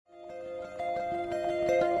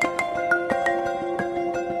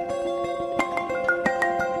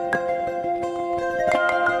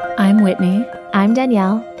Whitney. I'm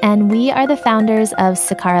Danielle, and we are the founders of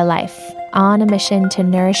Sakara Life, on a mission to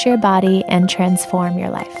nourish your body and transform your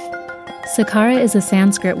life. Sakara is a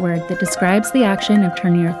Sanskrit word that describes the action of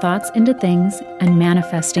turning your thoughts into things and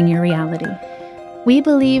manifesting your reality. We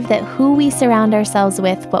believe that who we surround ourselves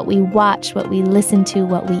with, what we watch, what we listen to,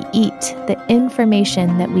 what we eat, the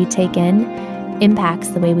information that we take in, impacts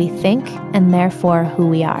the way we think and therefore who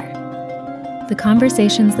we are. The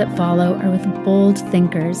conversations that follow are with bold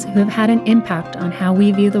thinkers who have had an impact on how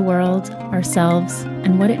we view the world, ourselves,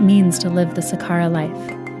 and what it means to live the Sakara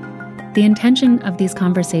life. The intention of these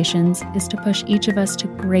conversations is to push each of us to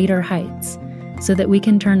greater heights so that we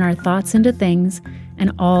can turn our thoughts into things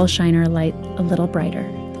and all shine our light a little brighter.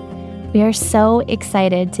 We are so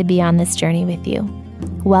excited to be on this journey with you.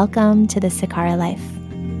 Welcome to the Sakara Life.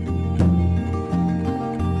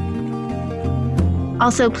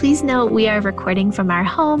 Also, please note we are recording from our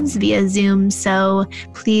homes via Zoom, so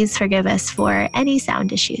please forgive us for any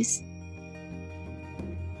sound issues.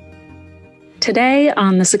 Today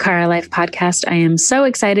on the Sakara Life podcast, I am so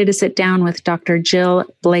excited to sit down with Dr. Jill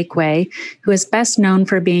Blakeway, who is best known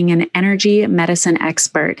for being an energy medicine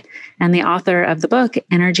expert and the author of the book,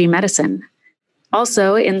 Energy Medicine.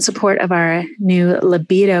 Also, in support of our new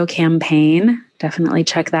Libido campaign, definitely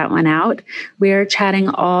check that one out. We are chatting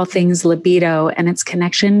all things libido and its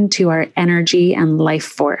connection to our energy and life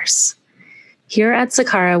force. Here at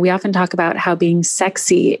Sakara, we often talk about how being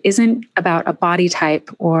sexy isn't about a body type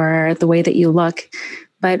or the way that you look,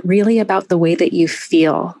 but really about the way that you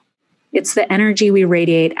feel. It's the energy we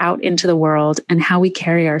radiate out into the world and how we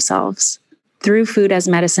carry ourselves. Through food as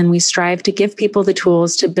medicine, we strive to give people the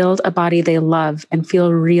tools to build a body they love and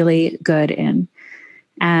feel really good in.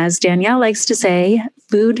 As Danielle likes to say,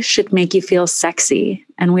 food should make you feel sexy.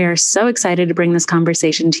 And we are so excited to bring this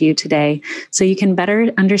conversation to you today so you can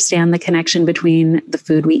better understand the connection between the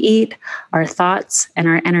food we eat, our thoughts, and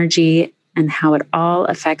our energy, and how it all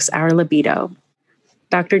affects our libido.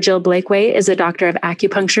 Dr. Jill Blakeway is a doctor of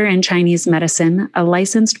acupuncture and Chinese medicine, a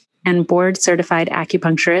licensed and board-certified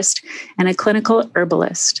acupuncturist, and a clinical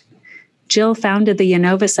herbalist. Jill founded the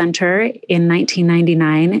Yanova Center in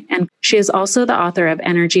 1999, and she is also the author of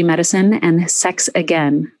Energy Medicine and Sex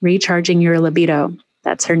Again, Recharging Your Libido.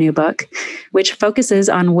 That's her new book, which focuses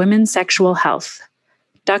on women's sexual health.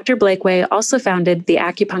 Dr. Blakeway also founded the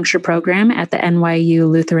acupuncture program at the NYU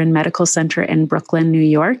Lutheran Medical Center in Brooklyn, New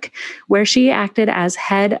York, where she acted as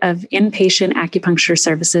head of inpatient acupuncture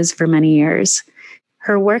services for many years.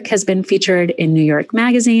 Her work has been featured in New York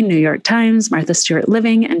Magazine, New York Times, Martha Stewart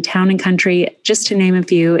Living, and Town & Country, just to name a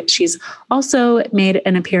few. She's also made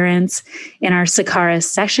an appearance in our Sakara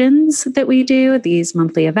sessions that we do, these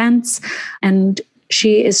monthly events. And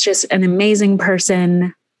she is just an amazing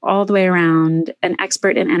person all the way around, an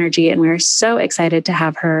expert in energy. And we're so excited to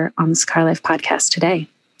have her on the Sakara Life podcast today.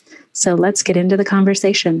 So let's get into the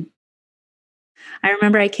conversation. I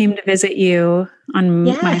remember I came to visit you on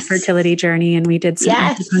my fertility journey, and we did some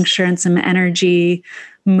acupuncture and some energy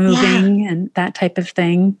moving and that type of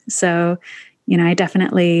thing. So,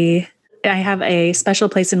 I have a special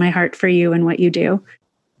place in my heart for you and what you do.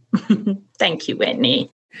 Thank you,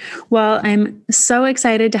 Whitney. Well, I'm so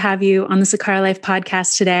excited to have you on the Sakara Life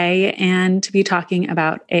podcast today and to be talking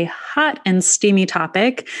about a hot and steamy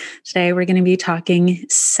topic. Today, we're going to be talking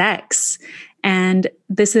sex. And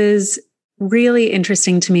this is really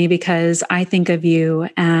interesting to me because I think of you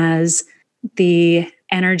as the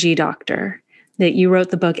energy doctor, that you wrote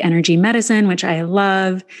the book Energy Medicine, which I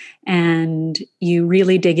love, and you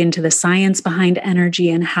really dig into the science behind energy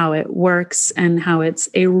and how it works and how it's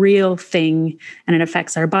a real thing and it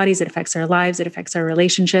affects our bodies, it affects our lives, it affects our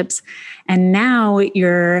relationships. And now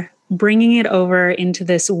you're bringing it over into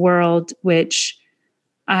this world, which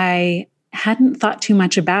I hadn't thought too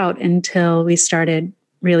much about until we started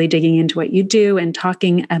really digging into what you do and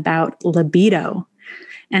talking about libido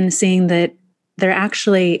and seeing that there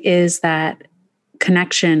actually is that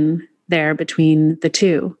connection there between the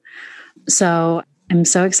two. So I'm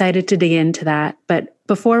so excited to dig into that. But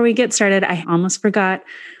before we get started, I almost forgot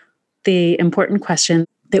the important question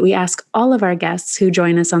that we ask all of our guests who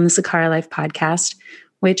join us on the Sakara Life podcast,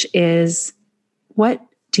 which is, what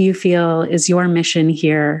do you feel is your mission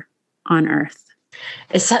here on Earth?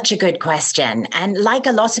 It's such a good question. And like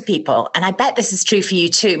a lot of people, and I bet this is true for you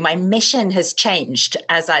too, my mission has changed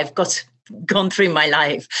as I've gone through my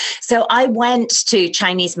life. So I went to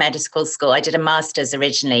Chinese medical school. I did a master's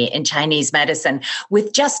originally in Chinese medicine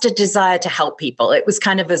with just a desire to help people. It was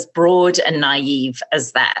kind of as broad and naive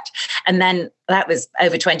as that. And then That was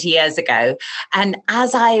over 20 years ago. And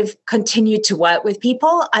as I've continued to work with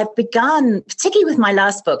people, I've begun, particularly with my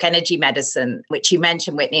last book, Energy Medicine, which you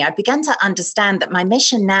mentioned, Whitney, I've begun to understand that my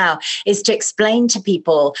mission now is to explain to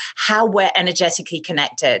people how we're energetically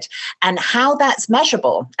connected and how that's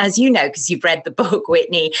measurable. As you know, because you've read the book,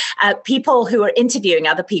 Whitney, people who are interviewing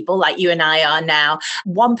other people like you and I are now,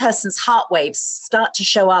 one person's heart waves start to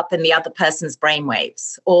show up in the other person's brain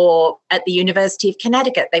waves. Or at the University of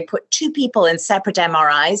Connecticut, they put two people in separate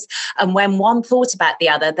MRIs. And when one thought about the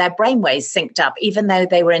other, their brainwaves synced up, even though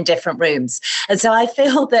they were in different rooms. And so I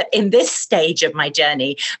feel that in this stage of my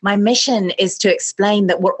journey, my mission is to explain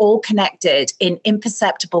that we're all connected in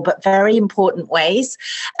imperceptible but very important ways,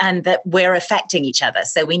 and that we're affecting each other.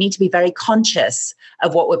 So we need to be very conscious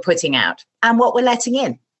of what we're putting out and what we're letting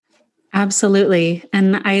in. Absolutely.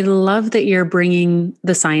 And I love that you're bringing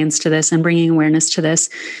the science to this and bringing awareness to this,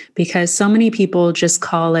 because so many people just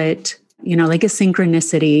call it, like a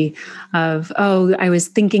synchronicity of, oh, I was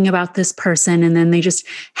thinking about this person and then they just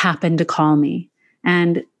happened to call me.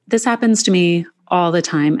 And this happens to me all the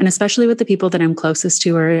time. And especially with the people that I'm closest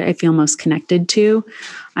to or I feel most connected to,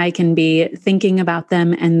 I can be thinking about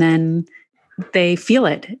them and then they feel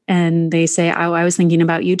it and they say, oh, I was thinking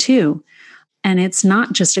about you too. And it's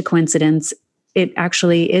not just a coincidence. It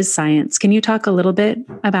actually is science. Can you talk a little bit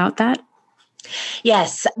about that?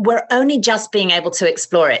 Yes, we're only just being able to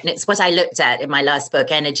explore it. And it's what I looked at in my last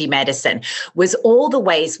book, Energy Medicine, was all the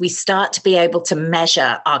ways we start to be able to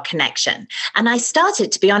measure our connection. And I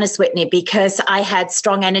started, to be honest, Whitney, because I had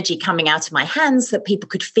strong energy coming out of my hands that people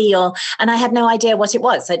could feel. And I had no idea what it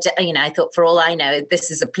was. I thought, for all I know,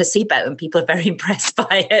 this is a placebo and people are very impressed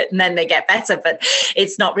by it. And then they get better, but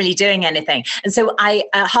it's not really doing anything. And so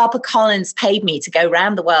HarperCollins paid me to go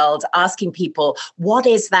around the world asking people, what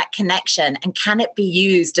is that connection? And can it be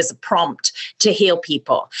used as a prompt to heal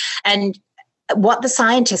people? And what the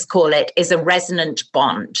scientists call it is a resonant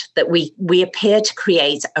bond, that we appear to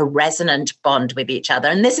create a resonant bond with each other.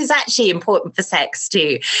 And this is actually important for sex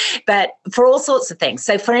too, but for all sorts of things.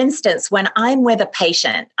 So for instance, when I'm with a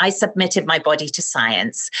patient, I submitted my body to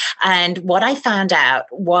science. And what I found out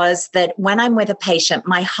was that when I'm with a patient,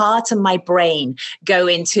 my heart and my brain go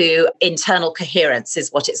into internal coherence, is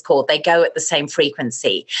what it's called. They go at the same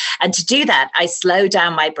frequency. And to do that, I slow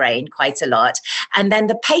down my brain quite a lot. And then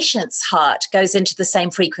the patient's heart goes into the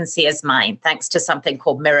same frequency as mine, thanks to something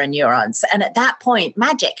called mirror neurons. And at that point,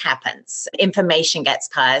 magic happens. Information gets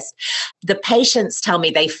passed. The patients tell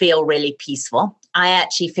me they feel really peaceful. I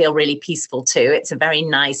actually feel really peaceful too. It's a very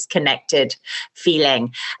nice, connected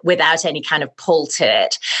feeling without any kind of pull to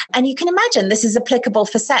it. And you can imagine this is applicable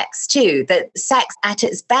for sex too, that sex at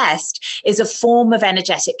its best is a form of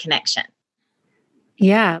energetic connection.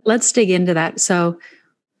 Yeah, let's dig into that. So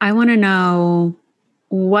I want to know,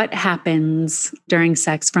 what happens during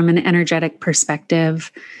sex from an energetic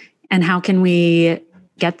perspective, and how can we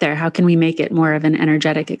get there? How can we make it more of an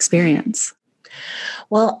energetic experience?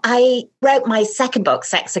 Well, I wrote my second book,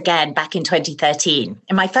 Sex Again, back in 2013.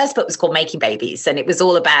 And my first book was called Making Babies, and it was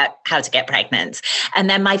all about how to get pregnant. And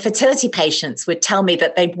then my fertility patients would tell me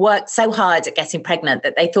that they'd worked so hard at getting pregnant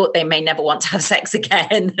that they thought they may never want to have sex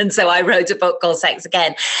again. And so I wrote a book called Sex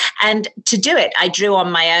Again. And to do it, I drew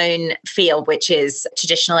on my own field, which is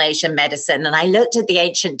traditional Asian medicine. And I looked at the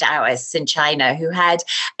ancient Taoists in China who had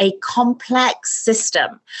a complex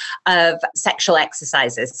system of sexual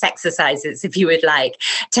exercises, sexercises, if you would like,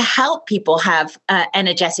 to help people have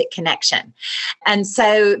energetic connection. And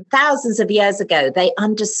so thousands of years ago, they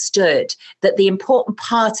understood that the important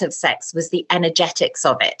part of sex was the energetics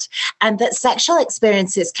of it, and that sexual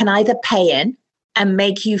experiences can either pay in and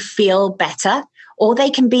make you feel better, or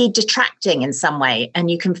they can be detracting in some way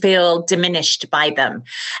and you can feel diminished by them.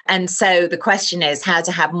 And so the question is how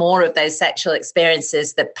to have more of those sexual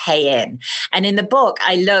experiences that pay in. And in the book,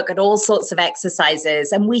 I look at all sorts of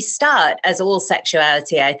exercises, and we start, as all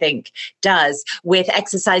sexuality, I think, does, with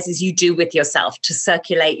exercises you do with yourself to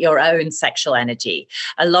circulate your own sexual energy.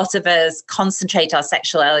 A lot of us concentrate our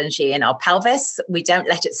sexual energy in our pelvis. We don't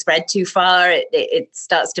let it spread too far. It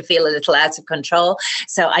starts to feel a little out of control.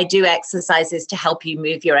 So I do exercises to help you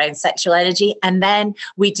move your own sexual energy. And then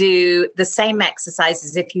we do the same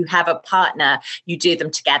exercises. If you have a partner, you do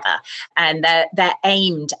them together. And they're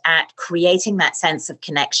aimed at creating that sense of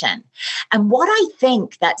connection. And what I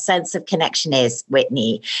think that sense of connection is,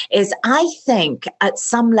 Whitney, is I think at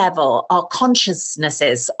some level, our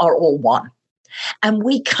consciousnesses are all one. And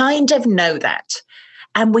we kind of know that.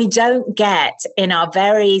 And we don't get in our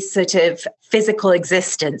very sort of physical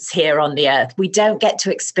existence here on the earth, we don't get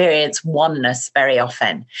to experience oneness very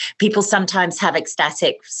often. People sometimes have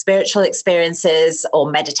ecstatic spiritual experiences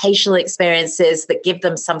or meditational experiences that give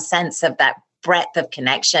them some sense of that breadth of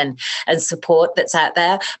connection and support that's out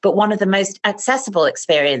there. But one of the most accessible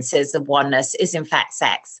experiences of oneness is, in fact,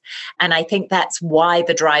 sex. And I think that's why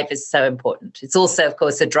the drive is so important. It's also, of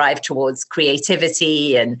course, a drive towards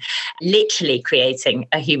creativity and literally creating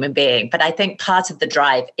a human being. But I think part of the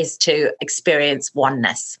drive is to experience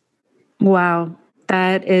oneness. Wow.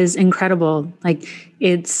 That is incredible. Like,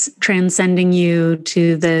 it's transcending you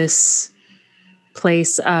to this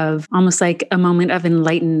place of almost like a moment of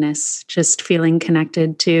enlightenedness, just feeling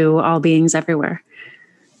connected to all beings everywhere.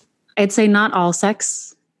 I'd say not all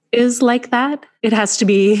sex is like that. It has to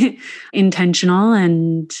be intentional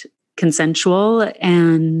and consensual.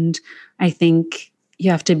 And I think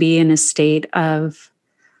you have to be in a state of,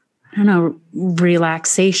 I don't know,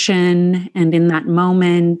 relaxation and in that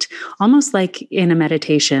moment, almost like in a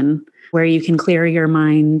meditation where you can clear your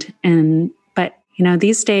mind. But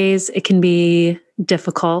these days it can be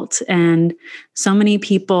difficult. And so many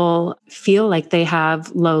people feel like they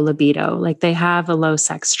have low libido, like they have a low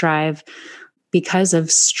sex drive because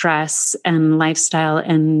of stress and lifestyle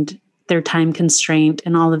and their time constraint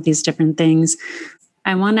and all of these different things.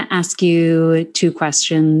 I want to ask you two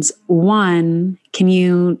questions. One, can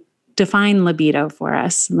you define libido for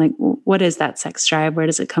us? Like, what is that sex drive? Where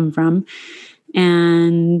does it come from?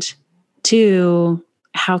 And two,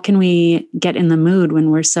 how can we get in the mood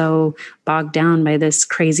when we're so bogged down by this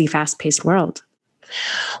crazy fast-paced world?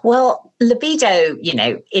 Well, libido,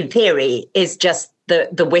 in theory, is just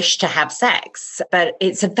the wish to have sex, but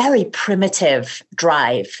it's a very primitive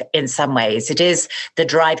drive in some ways. It is the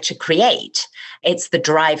drive to create. It's the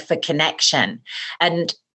drive for connection.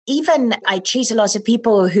 And even I treat a lot of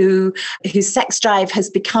people whose sex drive has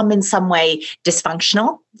become in some way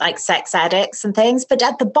dysfunctional, like sex addicts and things. But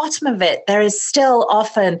at the bottom of it, there is still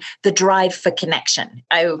often the drive for connection.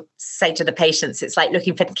 I say to the patients, it's like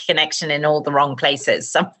looking for connection in all the wrong places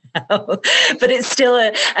somehow, but it's still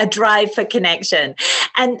a drive for connection.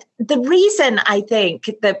 And the reason I think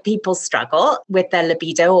that people struggle with their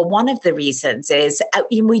libido, or one of the reasons, is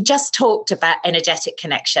we just talked about energetic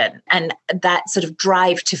connection and that sort of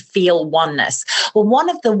drive to feel oneness. Well, one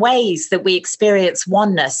of the ways that we experience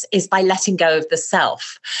oneness is by letting go of the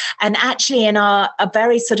self. And actually, in a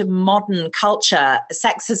very sort of modern culture,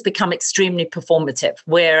 sex has become extremely performative.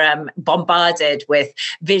 We're bombarded with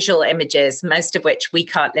visual images, most of which we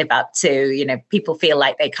can't live up to. People feel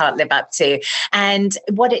like they can't live up to. And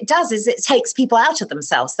what it does is it takes people out of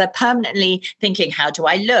themselves. They're permanently thinking, how do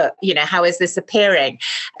I look? How is this appearing?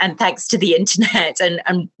 And thanks to the internet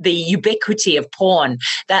and the ubiquity of porn,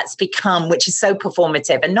 that's become, which is so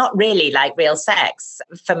performative and not really like real sex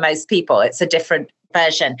for most people. It's a different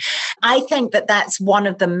version. I think that that's one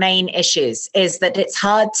of the main issues, is that it's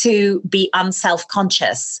hard to be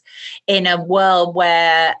unself-conscious in a world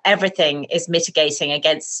where everything is mitigating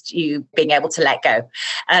against you being able to let go.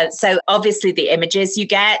 So obviously the images you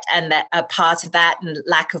get and that a part of that, and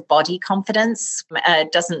lack of body confidence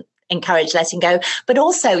doesn't encourage letting go. But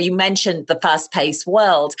also, you mentioned the fast-paced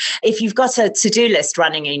world. If you've got a to-do list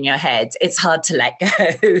running in your head, it's hard to let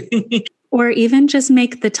go. Or even just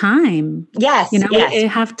make the time. Yes. You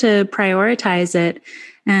have to prioritize it.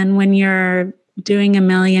 And when you're doing a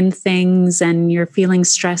million things and you're feeling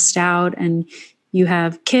stressed out and you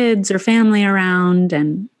have kids or family around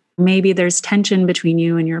and maybe there's tension between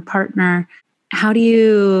you and your partner, how do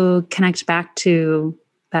you connect back to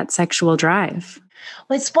that sexual drive?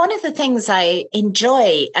 Well, it's one of the things I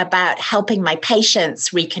enjoy about helping my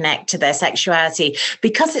patients reconnect to their sexuality,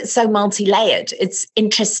 because it's so multi-layered. It's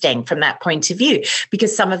interesting from that point of view,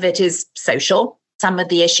 because some of it is social. Some of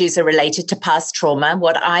the issues are related to past trauma,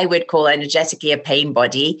 what I would call energetically a pain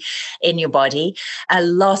body in your body. A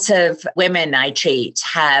lot of women I treat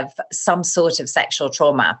have some sort of sexual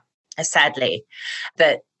trauma, sadly,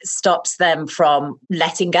 that stops them from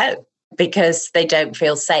letting go, because they don't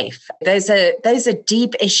feel safe. Those are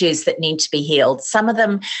deep issues that need to be healed. Some of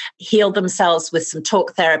them heal themselves with some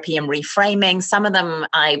talk therapy and reframing. Some of them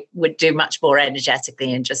I would do much more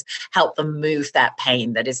energetically and just help them move that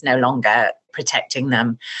pain that is no longer protecting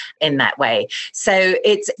them in that way. So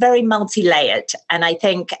it's very multi-layered. And I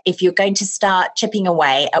think if you're going to start chipping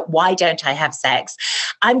away at why don't I have sex,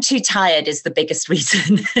 I'm too tired is the biggest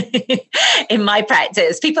reason in my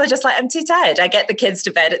practice. People are just like, I'm too tired. I get the kids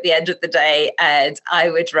to bed at the end of the day and I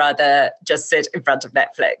would rather just sit in front of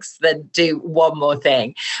Netflix than do one more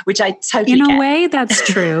thing, which I totally get. In a way, that's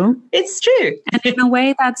true. It's true. And in a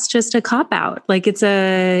way, that's just a cop-out. Like it's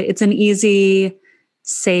an easy,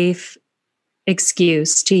 safe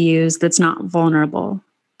excuse to use that's not vulnerable,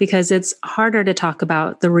 because it's harder to talk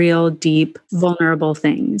about the real, deep, vulnerable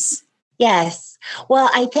things. Yes.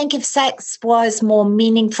 Well, I think if sex was more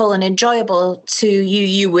meaningful and enjoyable to you,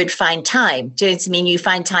 you would find time. Do you know what I mean? You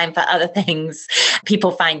find time for other things.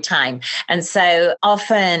 People find time. And so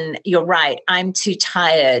often you're right. I'm too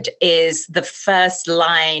tired is the first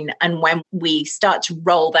line. And when we start to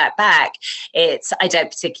roll that back, it's, I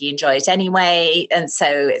don't particularly enjoy it anyway. And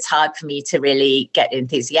so it's hard for me to really get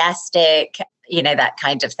enthusiastic. That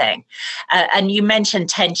kind of thing. And you mentioned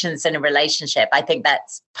tensions in a relationship. I think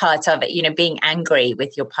that's part of it. Being angry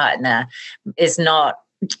with your partner is not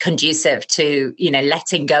conducive to,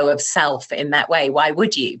 letting go of self in that way. Why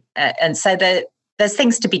would you? And so there's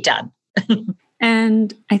things to be done.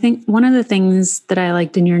 And I think one of the things that I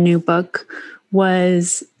liked in your new book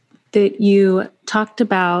was that you talked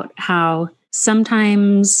about how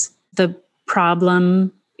sometimes the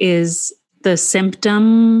problem is the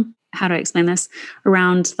symptom. How do I explain this?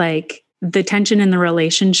 Around like the tension in the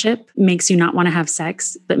relationship makes you not want to have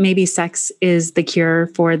sex, but maybe sex is the cure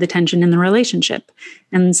for the tension in the relationship.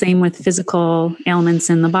 And same with physical ailments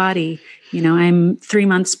in the body. I'm 3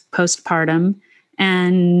 months postpartum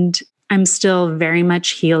and I'm still very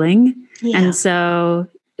much healing. Yeah. And so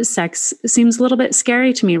sex seems a little bit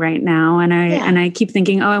scary to me right now. And I keep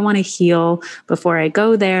thinking, I want to heal before I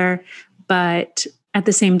go there. But at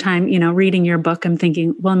the same time, reading your book, I'm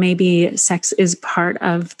thinking, well, maybe sex is part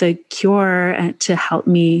of the cure to help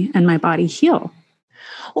me and my body heal.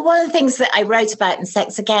 Well, one of the things that I wrote about in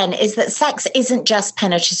Sex Again is that sex isn't just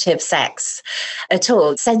penetrative sex at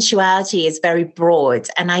all. Sensuality is very broad.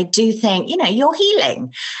 And I do think, you're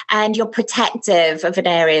healing and you're protective of an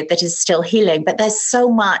area that is still healing. But there's so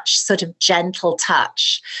much sort of gentle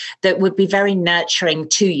touch that would be very nurturing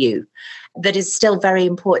to you. That is still very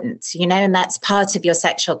important, and that's part of your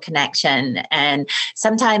sexual connection. And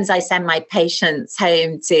sometimes I send my patients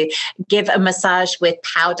home to give a massage with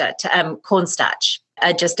powder, cornstarch,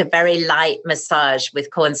 just a very light massage with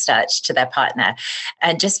cornstarch to their partner,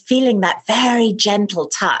 and just feeling that very gentle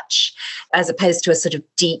touch, as opposed to a sort of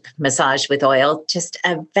deep massage with oil, just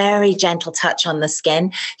a very gentle touch on the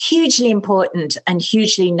skin, hugely important and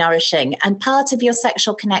hugely nourishing and part of your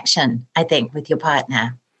sexual connection, I think, with your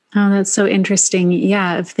partner. Oh, that's so interesting.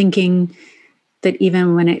 Yeah, of thinking that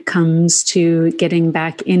even when it comes to getting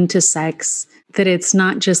back into sex, that it's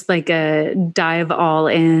not just like a dive all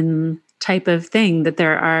in type of thing, that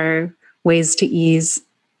there are ways to ease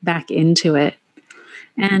back into it.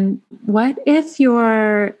 And what if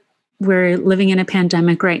we're living in a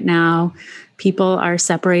pandemic right now, people are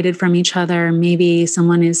separated from each other, maybe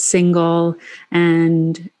someone is single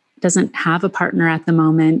and doesn't have a partner at the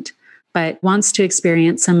moment, but wants to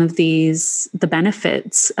experience some of the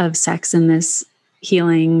benefits of sex and this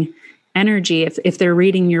healing energy. If they're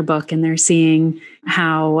reading your book and they're seeing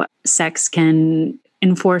how sex can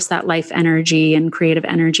enforce that life energy and creative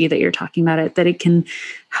energy that you're talking about, that it can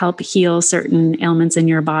help heal certain ailments in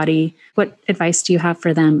your body, what advice do you have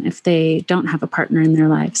for them if they don't have a partner in their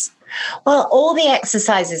lives? Well, all the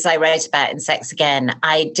exercises I wrote about in Sex Again,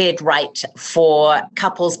 I did write for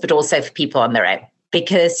couples, but also for people on their own.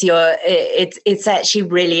 Because it's actually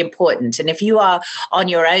really important. And if you are on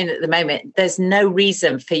your own at the moment, there's no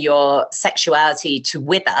reason for your sexuality to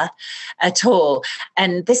wither at all.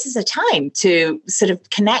 And this is a time to sort of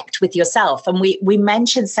connect with yourself. And we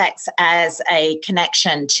mention sex as a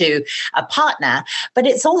connection to a partner, but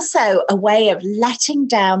it's also a way of letting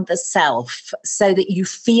down the self so that you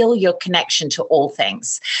feel your connection to all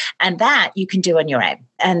things. And that you can do on your own.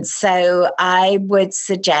 And so I would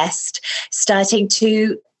suggest starting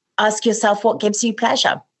to ask yourself what gives you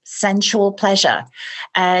pleasure, sensual pleasure,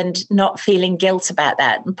 and not feeling guilt about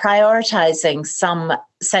that and prioritizing some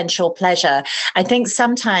sensual pleasure. I think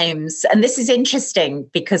sometimes, and this is interesting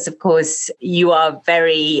because, of course, you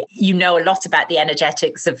know a lot about the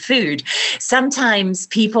energetics of food. Sometimes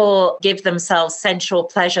people give themselves sensual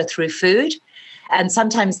pleasure through food. And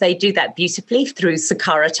sometimes they do that beautifully through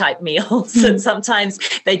Sakara type meals. And sometimes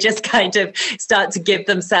they just kind of start to give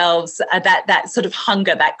themselves that sort of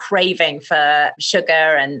hunger, that craving for sugar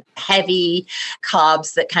and heavy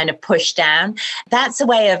carbs that kind of push down. That's a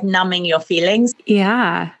way of numbing your feelings.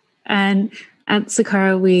 Yeah. And at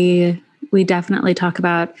Sakara, we definitely talk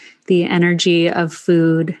about the energy of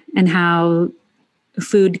food and how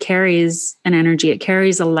food carries an energy. It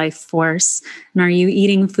carries a life force. And are you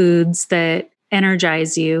eating foods that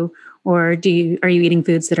energize you, or are you eating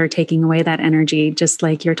foods that are taking away that energy? Just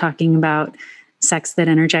like you're talking about sex that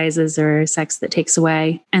energizes or sex that takes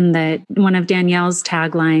away. And that one of Danielle's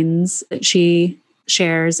taglines that she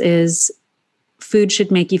shares is, food should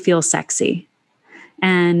make you feel sexy.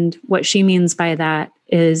 And what she means by that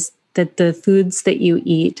is that the foods that you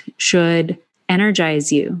eat should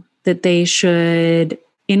energize you, that they should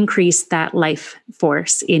increase that life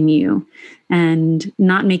force in you and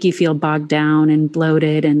not make you feel bogged down and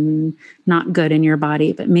bloated and not good in your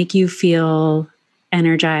body, but make you feel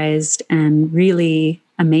energized and really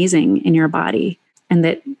amazing in your body. And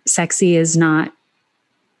that sexy is not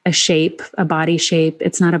a shape, a body shape.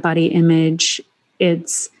 It's not a body image.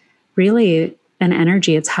 It's really an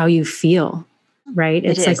energy. It's how you feel, right?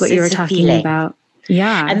 It's like what you were talking about.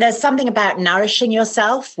 Yeah. And there's something about nourishing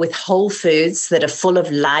yourself with whole foods that are full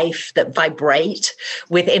of life, that vibrate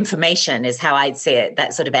with information, is how I'd see it,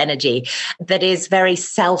 that sort of energy that is very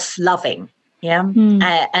self-loving. Yeah.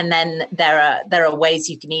 And then there are ways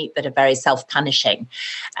you can eat that are very self-punishing.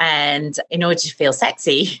 And in order to feel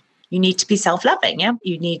sexy, you need to be self-loving. Yeah.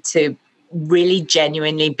 You need to really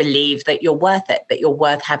genuinely believe that you're worth it, that you're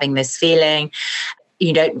worth having this feeling.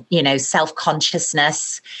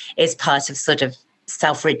 Self-consciousness is part of sort of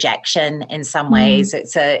self-rejection in some ways.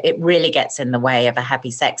 It really gets in the way of a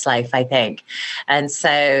happy sex life, I think. And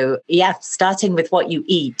so, yeah, starting with what you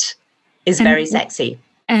eat is very sexy.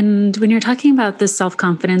 And when you're talking about this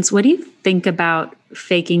self-confidence, what do you think about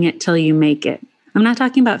faking it till you make it? I'm not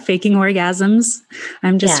talking about faking orgasms.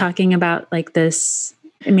 I'm just talking about like this,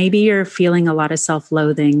 maybe you're feeling a lot of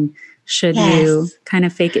self-loathing. Should you kind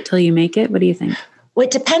of fake it till you make it? What do you think? Well,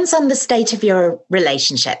 it depends on the state of your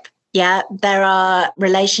relationship. Yeah, there are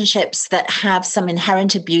relationships that have some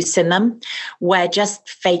inherent abuse in them where just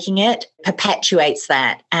faking it perpetuates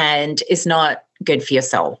that and is not good for your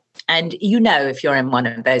soul. And if you're in one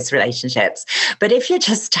of those relationships. But if you're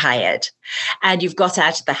just tired and you've got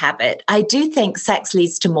out of the habit, I do think sex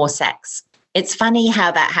leads to more sex. It's funny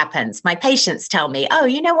how that happens. My patients tell me, oh,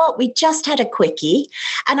 you know what? We just had a quickie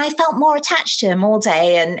and I felt more attached to him all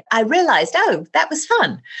day. And I realized, oh, that was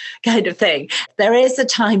fun, kind of thing. There is a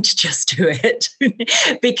time to just do it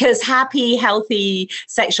because happy, healthy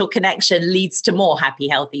sexual connection leads to more happy,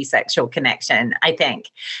 healthy sexual connection, I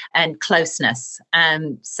think, and closeness.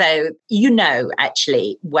 So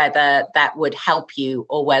actually whether that would help you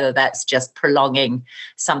or whether that's just prolonging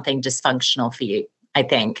something dysfunctional for you, I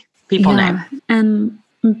think. People know. And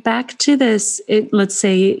back to this, let's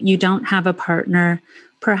say you don't have a partner.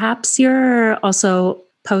 Perhaps you're also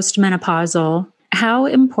postmenopausal. How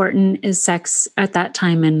important is sex at that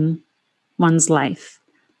time in one's life?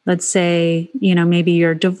 Let's say, maybe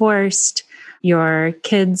you're divorced, your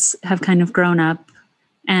kids have kind of grown up,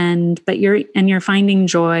 but you're finding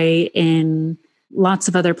joy in lots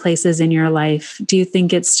of other places in your life. Do you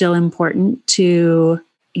think it's still important to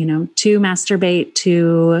masturbate,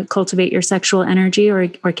 to cultivate your sexual energy, or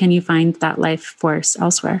can you find that life force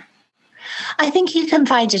elsewhere? I think you can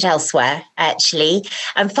find it elsewhere, actually.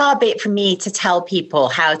 And far be it from me to tell people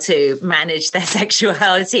how to manage their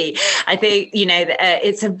sexuality. I think,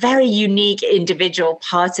 it's a very unique individual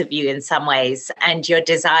part of you in some ways, and your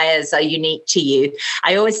desires are unique to you.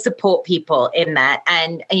 I always support people in that.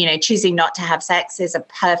 And, choosing not to have sex is a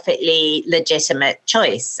perfectly legitimate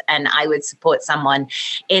choice. And I would support someone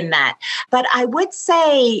in that. But I would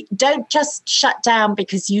say, don't just shut down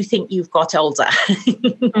because you think you've got older.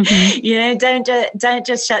 Don't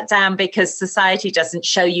just shut down because society doesn't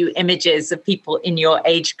show you images of people in your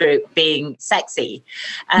age group being sexy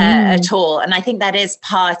at all. And I think that is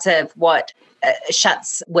part of what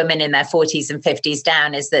shuts women in their 40s and 50s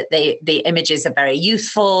down, is that the images are very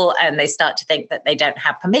youthful and they start to think that they don't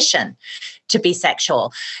have permission to be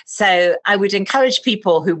sexual. So I would encourage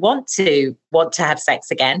people who want to have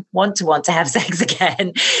sex again, want to have sex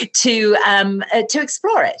again, to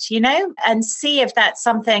explore it, and see if that's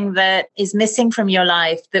something that is missing from your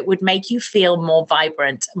life that would make you feel more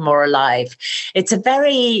vibrant, more alive. It's a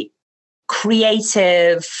very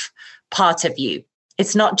creative part of you.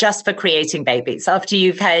 It's not just for creating babies. After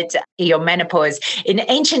you've had your menopause, in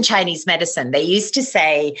ancient Chinese medicine, they used to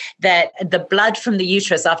say that the blood from the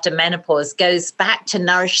uterus after menopause goes back to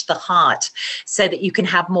nourish the heart so that you can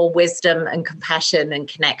have more wisdom and compassion and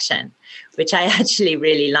connection, which I actually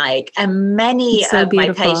really like. And many of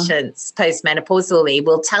my patients postmenopausally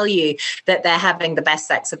will tell you that they're having the best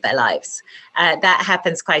sex of their lives. That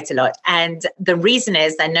happens quite a lot. And the reason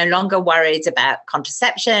is they're no longer worried about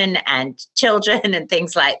contraception and children and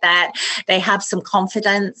things like that. They have some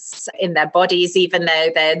confidence in their bodies, even though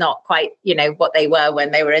they're not quite, what they were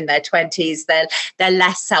when they were in their 20s. They're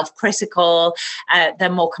less self-critical. They're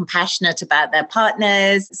more compassionate about their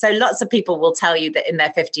partners. So lots of people will tell you that in their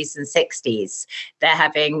 50s and 60s, they're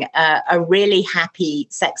having a really happy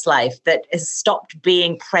sex life that has stopped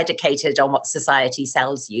being predicated on what society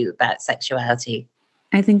tells you about sexuality.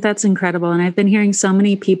 I think that's incredible. And I've been hearing so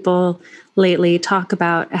many people lately talk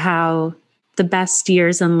about how the best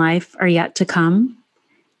years in life are yet to come,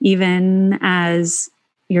 even as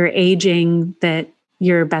you're aging, that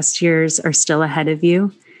your best years are still ahead of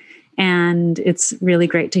you. And it's really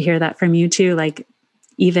great to hear that from you too. Like,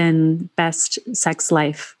 even best sex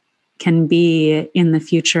life can be in the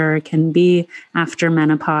future, can be after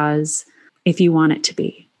menopause, if you want it to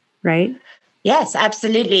be, right? Yes,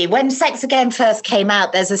 absolutely. When Sex Again first came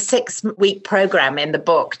out, there's a 6-week program in the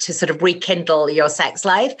book to sort of rekindle your sex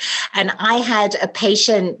life. And I had a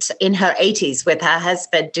patient in her 80s with her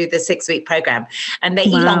husband do the 6-week program, and they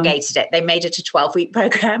elongated it. They made it a 12-week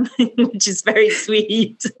program, which is very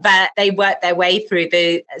sweet. But they worked their way through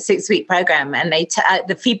the 6-week program, and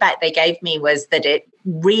the feedback they gave me was that it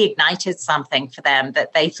reignited something for them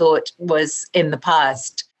that they thought was in the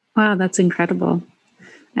past. Wow, that's incredible.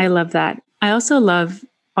 I love that. I also love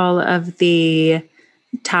all of the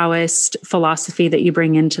Taoist philosophy that you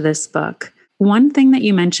bring into this book. One thing that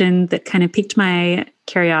you mentioned that kind of piqued my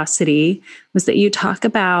curiosity was that you talk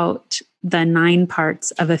about the 9 parts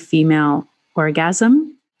of a female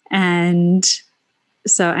orgasm. And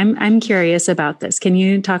so I'm curious about this. Can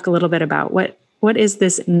you talk a little bit about what is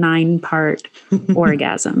this 9-part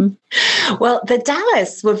orgasm? Well, the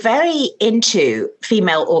Taoists were very into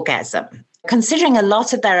female orgasm, considering a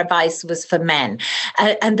lot of their advice was for men.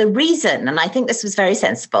 And the reason, and I think this was very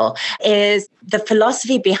sensible, is the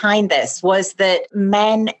philosophy behind this was that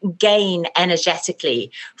men gain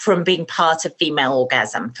energetically from being part of female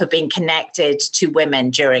orgasm, for being connected to women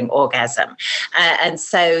during orgasm. And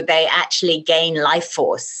so they actually gain life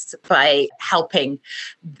force by helping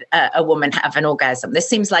a woman have an orgasm. This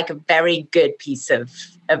seems like a very good piece of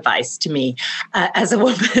advice to me as a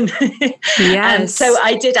woman. Yes. So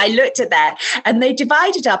I looked at that, and they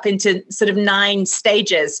divided up into sort of 9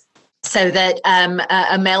 stages so that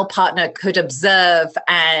a male partner could observe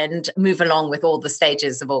and move along with all the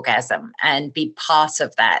stages of orgasm and be part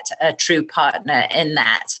of that, a true partner in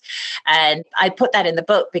that. And I put that in the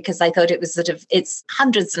book because I thought it was it's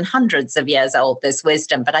hundreds and hundreds of years old, this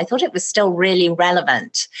wisdom, but I thought it was still really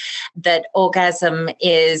relevant, that orgasm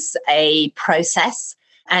is a process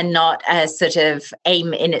and not a sort of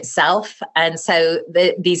aim in itself. And so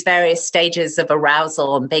these various stages of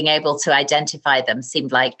arousal and being able to identify them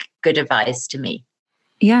seemed like good advice to me.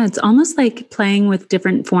 Yeah, it's almost like playing with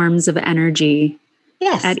different forms of energy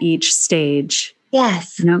at each stage.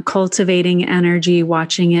 Yes. Cultivating energy,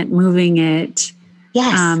 watching it, moving it.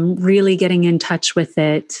 Yes. Really getting in touch with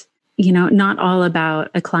it. Not all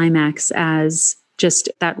about a climax as just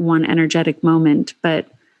that one energetic moment, but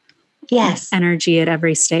energy at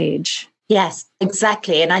every stage. Yes,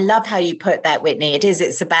 exactly. And I love how you put that, Whitney.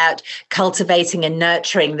 It's about cultivating and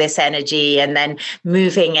nurturing this energy and then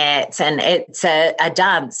moving it. And it's a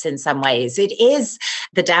dance in some ways. It is,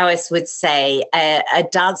 the Taoists would say, a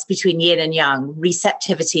dance between yin and yang,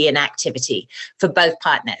 receptivity and activity for both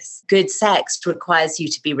partners. Good sex requires you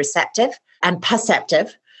to be receptive and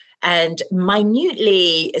perceptive, and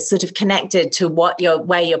minutely sort of connected to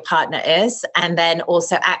where your partner is, and then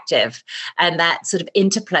also active. And that sort of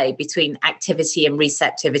interplay between activity and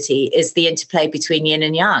receptivity is the interplay between yin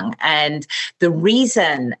and yang. And the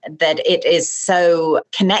reason that it is so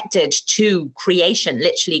connected to creation,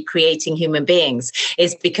 literally creating human beings,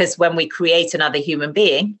 is because when we create another human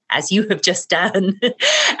being, as you have just done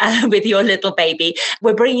with your little baby,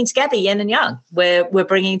 we're bringing together yin and yang. We're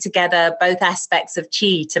bringing together both aspects of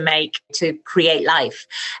qi to create life.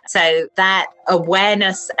 So that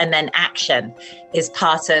awareness and then action is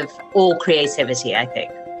part of all creativity, I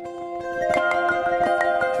think.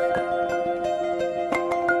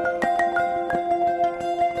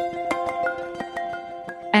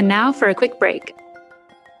 And now for a quick break.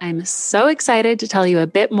 I'm so excited to tell you a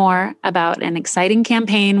bit more about an exciting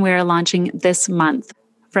campaign we're launching this month.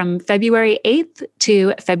 From February 8th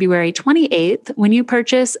to February 28th, when you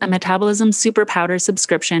purchase a Metabolism Super Powder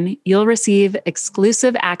subscription, you'll receive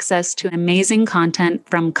exclusive access to amazing content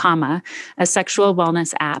from Kama, a sexual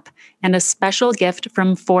wellness app, and a special gift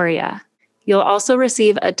from Foria. You'll also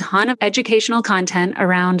receive a ton of educational content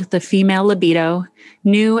around the female libido,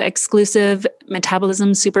 new exclusive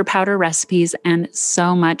Metabolism Super Powder recipes, and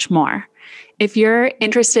so much more. If you're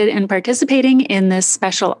interested in participating in this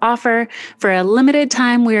special offer, for a limited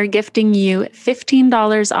time, we are gifting you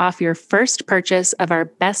 $15 off your first purchase of our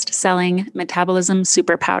best-selling Metabolism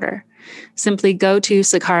Super Powder. Simply go to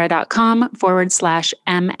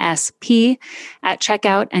sakara.com/MSP at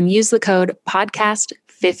checkout and use the code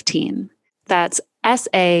podcast15. That's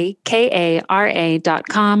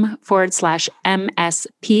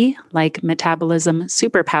sakara.com/MSP, like Metabolism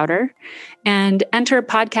Super Powder, and enter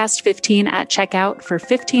podcast 15 at checkout for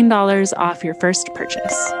 $15 off your first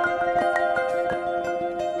purchase.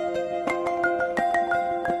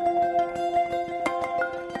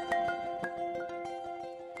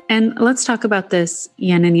 And let's talk about this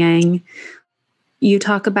yin and yang. You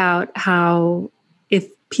talk about how if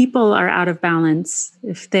people are out of balance,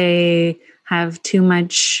 if they have too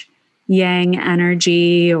much yang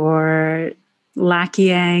energy or lack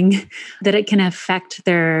yang, that it can affect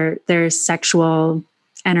their sexual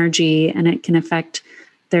energy, and it can affect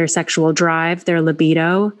their sexual drive, their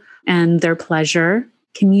libido, and their pleasure.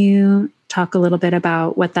 Can you talk a little bit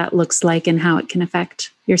about what that looks like and how it can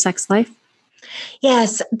affect your sex life?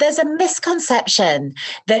 Yes, there's a misconception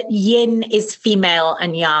that yin is female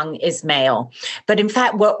and yang is male. But in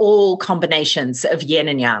fact, we're all combinations of yin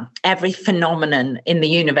and yang. Every phenomenon in the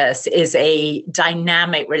universe is a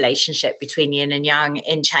dynamic relationship between yin and yang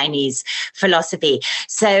in Chinese philosophy.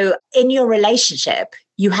 So in your relationship,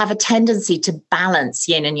 you have a tendency to balance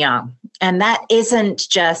yin and yang. And that isn't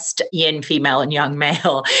just yin female and yang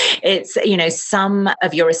male. It's, some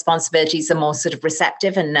of your responsibilities are more sort of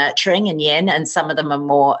receptive and nurturing and yin, and some of them are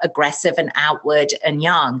more aggressive and outward and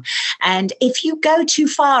yang. And if you go too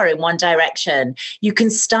far in one direction, you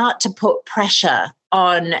can start to put pressure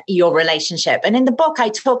on your relationship. And in the book, I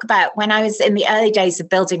talk about when I was in the early days of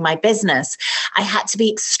building my business, I had to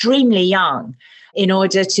be extremely young. In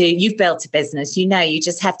order to, you've built a business, you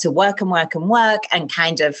just have to work and work and work and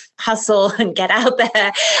kind of hustle and get out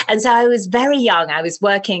there. And so I was very young. I was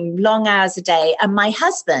working long hours a day. And my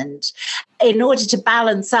husband, in order to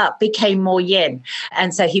balance up, became more yin.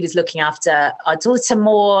 And so he was looking after our daughter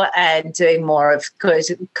more and doing more of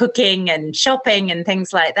cooking and shopping and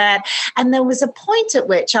things like that. And there was a point at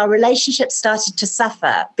which our relationship started to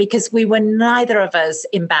suffer because we were neither of us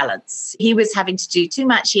in balance. He was having to do too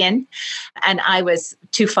much yin and I was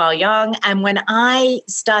too far yang. And when I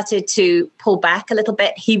started to pull back a little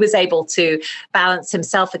bit, he was able to balance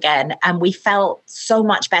himself again. And we felt so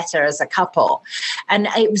much better as a couple. And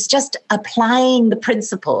it was just applying the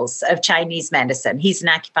principles of Chinese medicine. He's an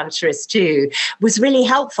acupuncturist too, was really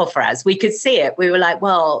helpful for us. We could see it. We were like,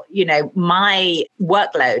 well, my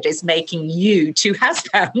workload is making you too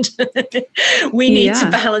housebound. We need to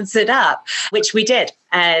balance it up, which we did.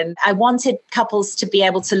 And I wanted couples to be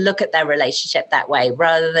able to look at their relationship that way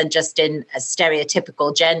rather than just in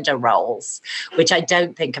stereotypical gender roles, which I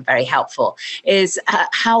don't think are very helpful, is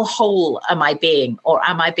how whole am I being? Or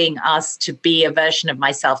am I being asked to be a version of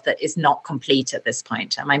myself that is not complete at this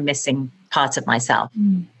point? Am I missing part of myself?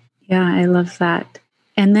 Yeah, I love that.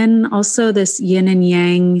 And then also this yin and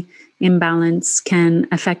yang imbalance can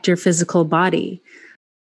affect your physical body.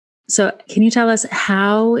 So can you tell us,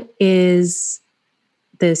 how is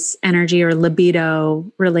this energy or libido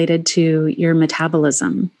related to your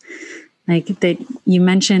metabolism? Like that you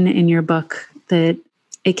mention in your book that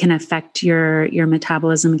it can affect your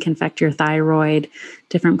metabolism, it can affect your thyroid,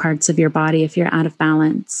 different parts of your body if you're out of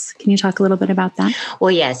balance. Can you talk a little bit about that?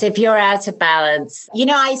 Well, yes, if you're out of balance,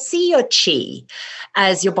 I see your chi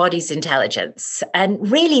as your body's intelligence. And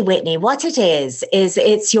really, Whitney, what it is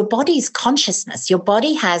it's your body's consciousness. Your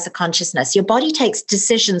body has a consciousness. Your body takes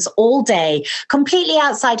decisions all day, completely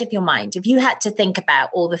outside of your mind. If you had to think about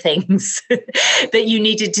all the things that you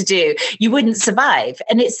needed to do, you wouldn't survive.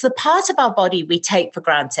 And it's the part of our body we take for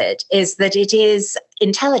granted, is that it is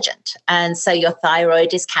intelligent. And so your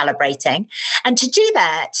thyroid is calibrating. And to do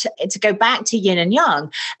that, to go back to yin and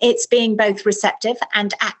yang, it's being both receptive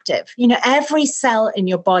and active. Every cell in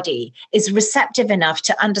your body is receptive enough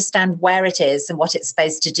to understand where it is and what it's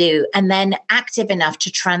supposed to do, and then active enough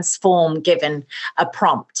to transform given a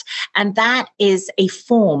prompt. And that is a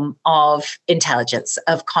form of intelligence,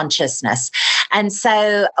 of consciousness. And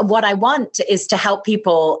so what I want is to help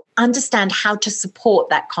people understand how to support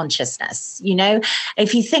that consciousness. You know,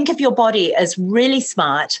 if you think of your body as really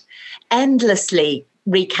smart, endlessly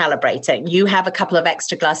recalibrating. You have a couple of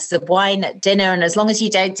extra glasses of wine at dinner, and as long as you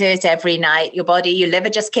don't do it every night, your liver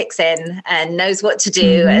just kicks in and knows what to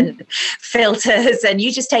do and filters, and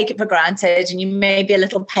you just take it for granted, and you may be a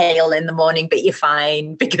little pale in the morning, but you're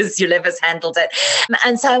fine because your liver's handled it.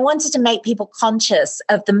 And so I wanted to make people conscious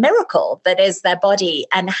of the miracle that is their body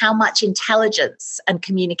and how much intelligence and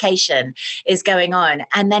communication is going on.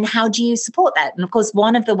 And then how do you support that? And of course,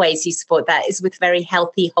 one of the ways you support that is with very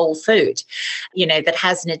healthy whole food, you know, that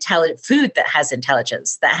has an food that has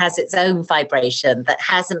intelligence, that has its own vibration, that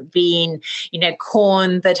hasn't been, you know,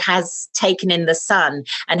 corn that has taken in the sun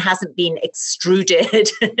and hasn't been extruded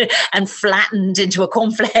and flattened into a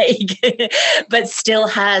cornflake, but still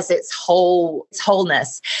has its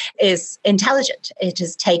wholeness, is intelligent. It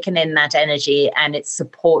has taken in that energy and it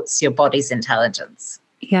supports your body's intelligence.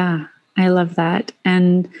 Yeah, I love that.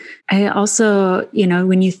 And I also, you know,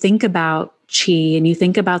 when you think about chi and you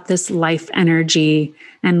think about this life energy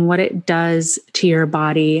and what it does to your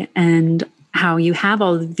body and how you have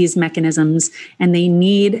all of these mechanisms and they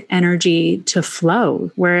need energy to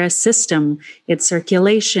flow. We're a system, it's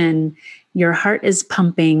circulation, your heart is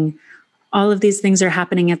pumping, all of these things are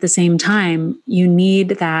happening at the same time. You need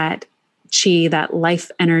that chi, that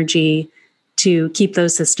life energy to keep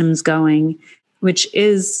those systems going, which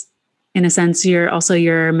is, in a sense,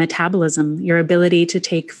 your metabolism, your ability to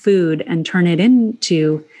take food and turn it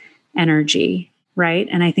into energy, right?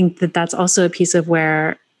 And I think that that's also a piece of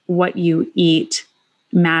where what you eat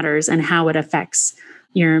matters and how it affects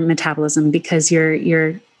your metabolism, because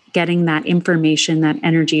you're getting that information, that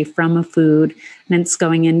energy from a food, and it's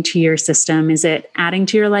going into your system. Is it adding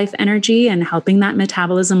to your life energy and helping that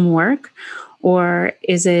metabolism work? Or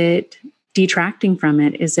is it detracting from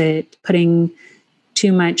it? Is it putting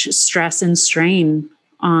too much stress and strain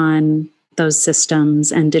on those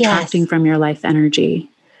systems and detracting from your life energy?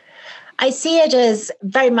 I see it as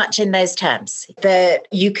very much in those terms, that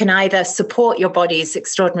you can either support your body's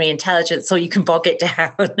extraordinary intelligence or you can bog it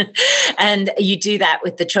down. And you do that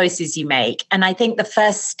with the choices you make. And I think the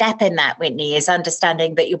first step in that, Whitney, is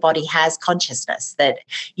understanding that your body has consciousness, that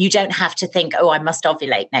you don't have to think, oh, I must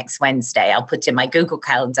ovulate next Wednesday. I'll put in my Google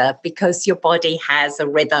Calendar, because your body has a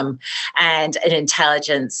rhythm and an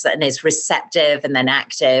intelligence and is receptive and then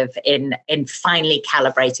active in finely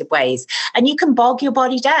calibrated ways. And you can bog your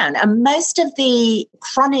body down. And most of the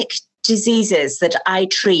chronic diseases that I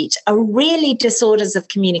treat are really disorders of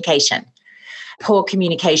communication. Poor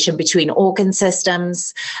communication between organ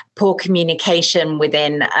systems, poor communication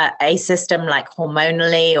within a system like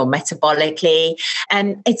hormonally or metabolically.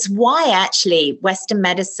 And it's why actually Western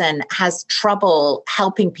medicine has trouble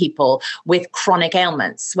helping people with chronic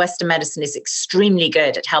ailments. Western medicine is extremely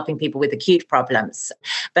good at helping people with acute problems.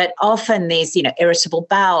 But often these, irritable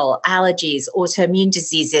bowel, allergies, autoimmune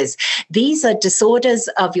diseases, these are disorders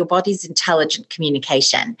of your body's intelligent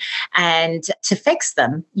communication. And to fix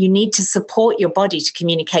them, you need to support your body to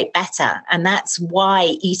communicate better. And that's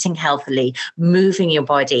why eating healthily, moving your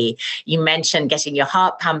body. You mentioned getting your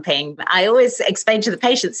heart pumping. I always explain to the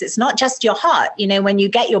patients, it's not just your heart. When you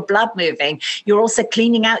get your blood moving, you're also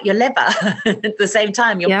cleaning out your liver at the same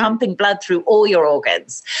time. You're pumping blood through all your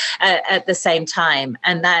organs at the same time.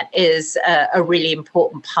 And that is a really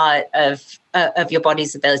important part of your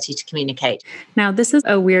body's ability to communicate. Now, this is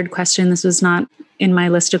a weird question. This was not in my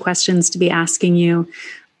list of questions to be asking you,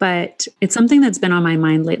 but it's something that's been on my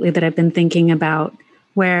mind lately that I've been thinking about,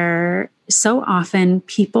 where so often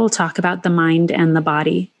people talk about the mind and the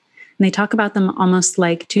body, and they talk about them almost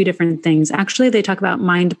like two different things. Actually, they talk about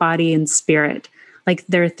mind, body, and spirit, like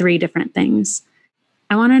they're three different things.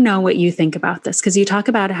 I want to know what you think about this, because you talk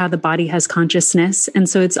about how the body has consciousness. And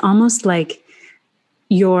so it's almost like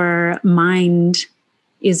your mind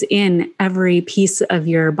is in every piece of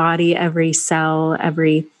your body, every cell,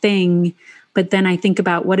 everything. But then I think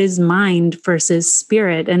about what is mind versus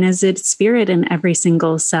spirit, and is it spirit in every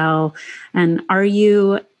single cell? And are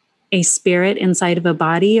you a spirit inside of a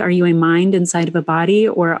body? Are you a mind inside of a body?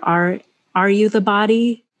 Or are you the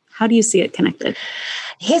body? How do you see it connected?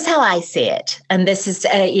 Here's how I see it. And this is,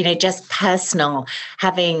 just personal,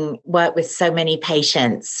 having worked with so many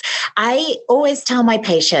patients. I always tell my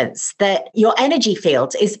patients that your energy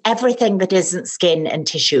field is everything that isn't skin and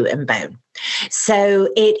tissue and bone. So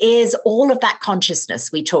it is all of that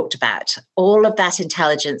consciousness we talked about, all of that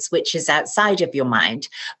intelligence, which is outside of your mind,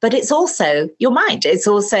 but it's also your mind. It's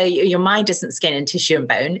also your mind isn't skin and tissue and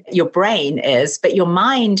bone. Your brain is, but your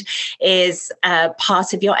mind is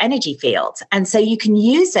part of your energy field. And so you can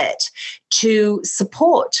use it to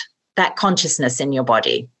support that consciousness in your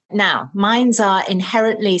body. Now, minds are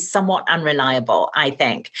inherently somewhat unreliable, I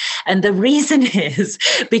think. And the reason is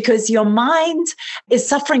because your mind is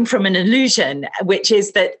suffering from an illusion, which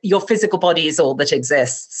is that your physical body is all that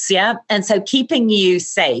exists. Yeah. And so keeping you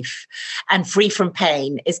safe and free from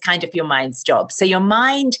pain is kind of your mind's job. So your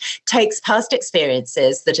mind takes past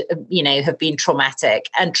experiences that, have been traumatic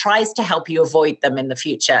and tries to help you avoid them in the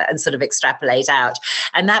future and sort of extrapolate out.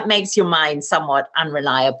 And that makes your mind somewhat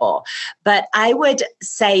unreliable. But I would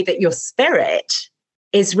say that your spirit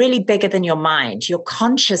is really bigger than your mind. Your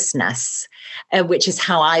consciousness, which is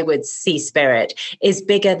how I would see spirit, is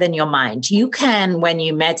bigger than your mind. You can, when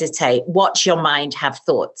you meditate, watch your mind have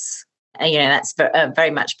thoughts. And, that's very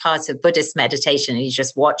much part of Buddhist meditation. You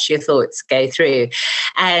just watch your thoughts go through.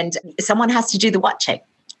 And someone has to do the watching.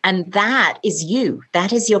 And that is you.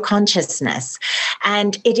 That is your consciousness.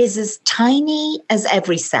 And it is as tiny as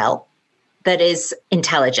every cell that is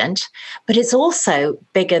intelligent, but it's also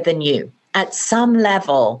bigger than you. At some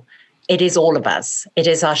level, it is all of us. It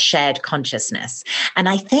is our shared consciousness. And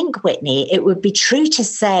I think, Whitney, it would be true to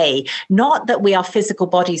say not that we are physical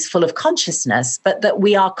bodies full of consciousness, but that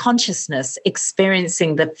we are consciousness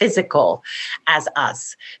experiencing the physical as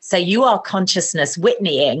us. So you are consciousness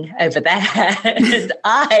Whitneying over there, and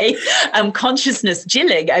I am consciousness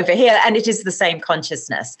Jilling over here, and it is the same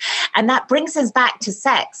consciousness. And that brings us back to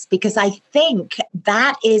sex, because I think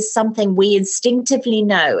that is something we instinctively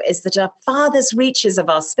know, is that our farthest reaches of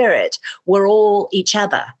our spirit were all each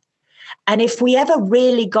other. And if we ever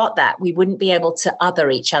really got that, we wouldn't be able to other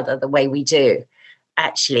each other the way we do,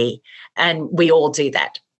 actually. And we all do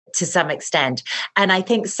that to some extent. And I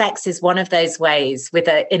think sex is one of those ways,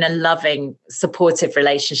 in a loving, supportive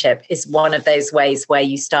relationship, is one of those ways where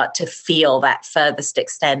you start to feel that furthest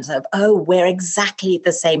extent of, oh, we're exactly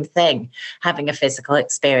the same thing, having a physical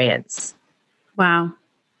experience. Wow.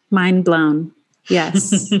 Mind blown.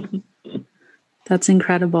 Yes. That's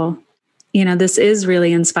incredible. This is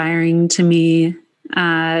really inspiring to me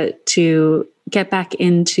to get back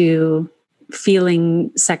into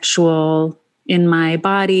feeling sexual in my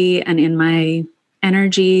body and in my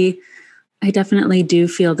energy. I definitely do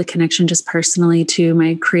feel the connection just personally to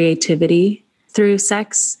my creativity through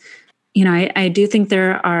sex. I do think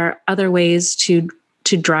there are other ways to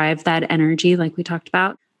drive that energy, like we talked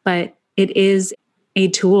about, but it is a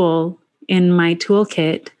tool in my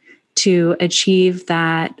toolkit to achieve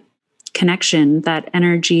that connection, that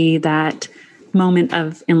energy, that moment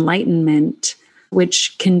of enlightenment,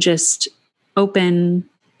 which can just opens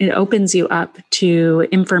you up to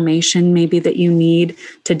information maybe that you need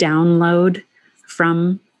to download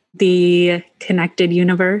from the connected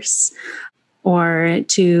universe, or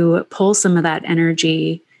to pull some of that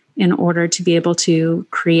energy in order to be able to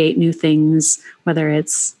create new things, whether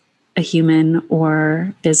it's a human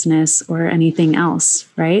or business or anything else,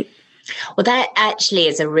 right? Well, that actually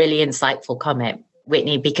is a really insightful comment,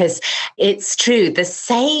 Whitney, because it's true. The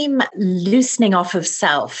same loosening off of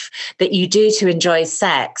self that you do to enjoy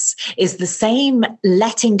sex is the same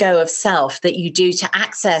letting go of self that you do to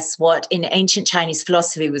access what in ancient Chinese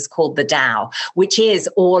philosophy was called the Tao, which is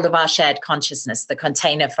all of our shared consciousness, the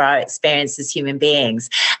container for our experience as human beings.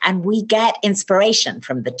 And we get inspiration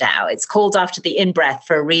from the Tao. It's called after the in-breath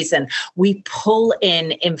for a reason. We pull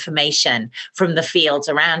in information from the fields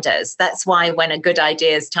around us. That's why when a good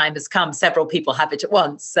idea's time has come, several people have it at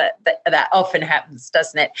once. That often happens,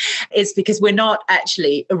 doesn't it? It's because we're not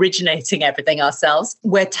actually originating everything ourselves.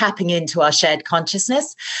 We're tapping into our shared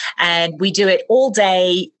consciousness, and we do it all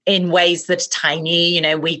day in ways that are tiny.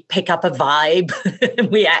 We pick up a vibe and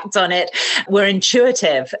we act on it. We're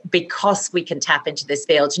intuitive because we can tap into this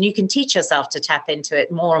field, and you can teach yourself to tap into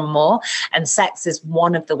it more and more. And sex is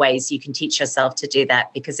one of the ways you can teach yourself to do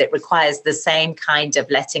that, because it requires the same kind of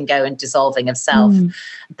letting go and dissolving of self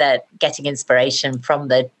that getting inspiration from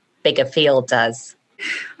the bigger field does.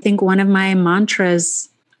 I think one of my mantras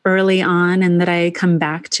early on, and that I come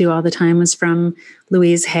back to all the time, was from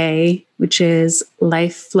Louise Hay, which is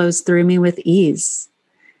life flows through me with ease.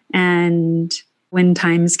 And when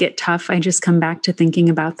times get tough, I just come back to thinking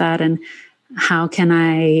about that, and how can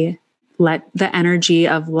I let the energy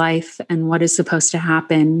of life and what is supposed to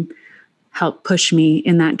happen help push me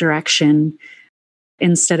in that direction,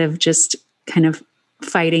 instead of just kind of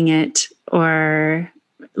fighting it or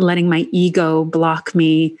letting my ego block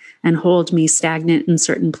me and hold me stagnant in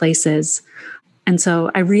certain places. And so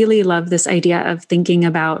I really love this idea of thinking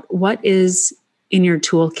about what is in your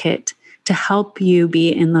toolkit to help you be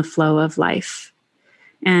in the flow of life.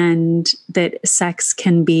 And that sex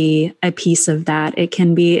can be a piece of that. It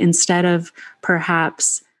can be, instead of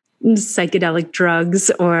perhaps psychedelic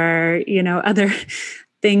drugs or, other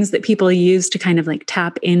things that people use to kind of like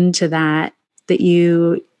tap into that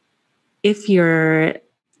you, if you're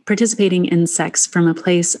participating in sex from a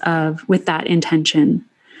place of, with that intention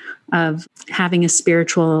of having a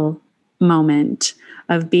spiritual moment,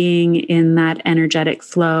 of being in that energetic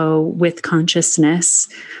flow with consciousness,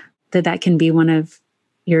 that can be one of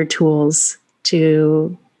your tools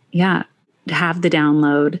to have the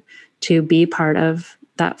download, to be part of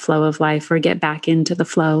that flow of life or get back into the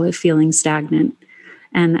flow of feeling stagnant.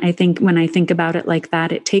 And I think when I think about it like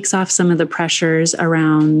that, it takes off some of the pressures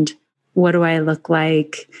around, what do I look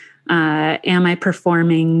like? Am I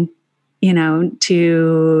performing,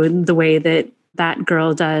 to the way that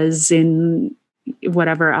girl does in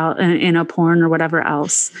whatever else, in a porn or whatever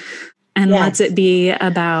else? And lets it be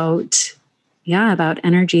about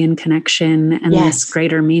energy and connection and this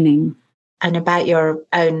greater meaning. And about your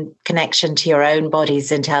own connection to your own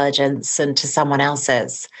body's intelligence and to someone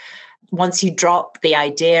else's. Once you drop the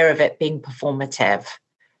idea of it being performative,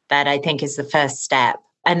 that I think is the first step.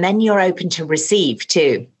 And then you're open to receive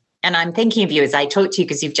too. And I'm thinking of you as I talk to you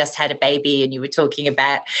because you've just had a baby and you were talking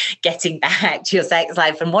about getting back to your sex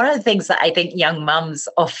life. And one of the things that I think young mums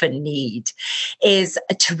often need is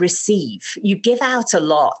to receive. You give out a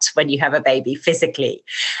lot when you have a baby physically.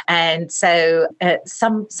 And so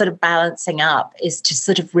some sort of balancing up is to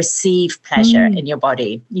sort of receive pleasure in your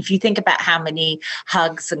body. If you think about how many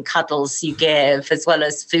hugs and cuddles you give, as well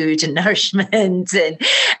as food and nourishment and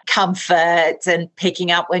comfort and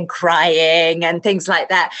picking up when crying and things like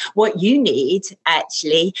that, what you need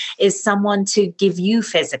actually is someone to give you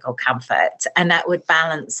physical comfort, and that would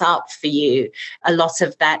balance up for you a lot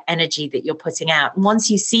of that energy that you're putting out. And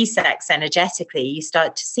once you see sex energetically, you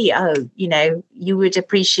start to see, you would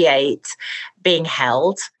appreciate being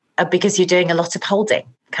held because you're doing a lot of holding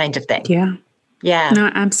kind of thing. Yeah.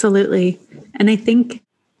 No, absolutely. And I think,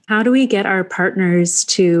 how do we get our partners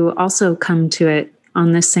to also come to it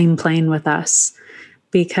on the same plane with us?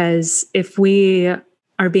 Because if we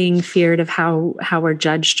are being feared of how we're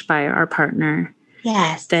judged by our partner,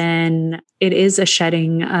 then it is a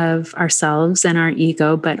shedding of ourselves and our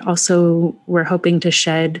ego, but also we're hoping to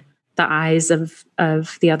shed the eyes of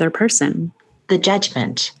the other person. The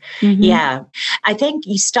judgment. Yeah. I think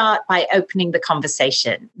you start by opening the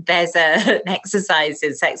conversation. There's an exercise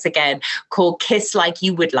in sex again called Kiss Like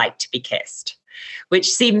You Would Like to Be Kissed, which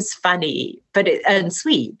seems funny, and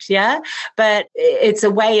sweet, but it's a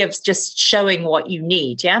way of just showing what you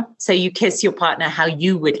need, So you kiss your partner how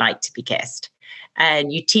you would like to be kissed,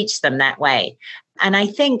 and you teach them that way. And I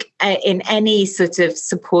think in any sort of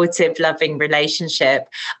supportive, loving relationship,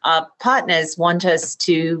 our partners want us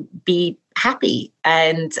to be happy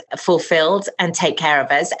and fulfilled and take care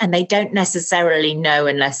of us, and they don't necessarily know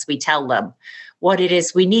unless we tell them what it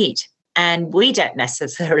is we need. And we don't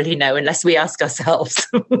necessarily know unless we ask ourselves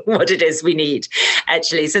what it is we need,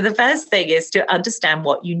 actually. So the first thing is to understand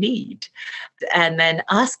what you need and then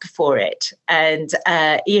ask for it. And,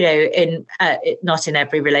 not in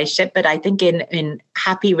every relationship, but I think in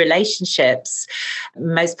happy relationships,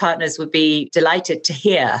 most partners would be delighted to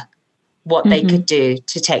hear what they could do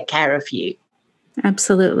to take care of you.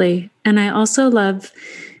 Absolutely. And I also love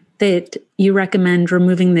that you recommend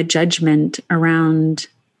removing the judgment around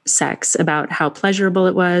sex, about how pleasurable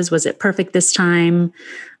it was it perfect this time?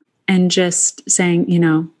 And just saying,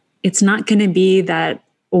 it's not going to be that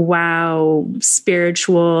wow,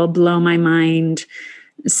 spiritual, blow my mind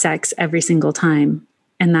sex every single time.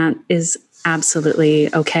 And that is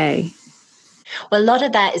absolutely okay. Well, a lot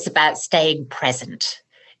of that is about staying present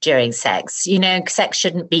during sex. Sex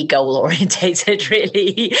shouldn't be goal-orientated,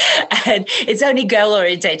 really. And it's only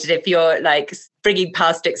goal-orientated if you're like bringing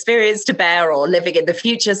past experience to bear or living in the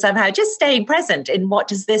future somehow. Just staying present in, what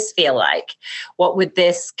does this feel like? What would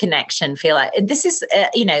this connection feel like? And this is,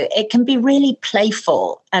 it can be really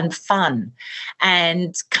playful and fun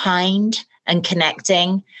and kind and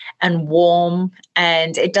connecting and warm.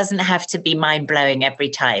 And it doesn't have to be mind-blowing every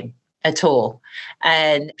time at all.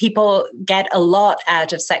 And people get a lot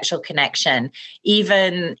out of sexual connection.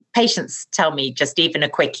 Even patients tell me just even a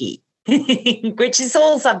quickie, which is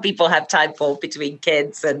all some people have time for between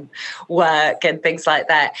kids and work and things like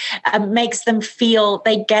that, makes them feel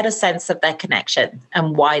they get a sense of their connection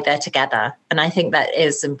and why they're together. And I think that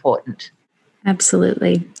is important.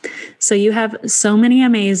 Absolutely. So you have so many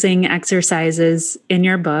amazing exercises in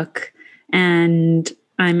your book, and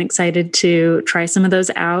I'm excited to try some of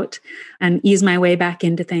those out and ease my way back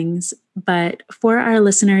into things. But for our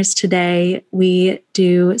listeners today, we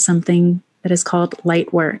do something that is called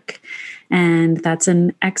light work. And that's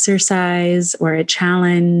an exercise or a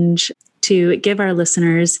challenge to give our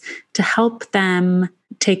listeners to help them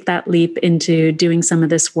take that leap into doing some of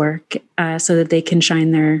this work so that they can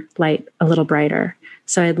shine their light a little brighter.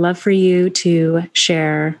 So I'd love for you to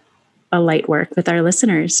share a light work with our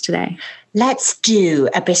listeners today. Let's do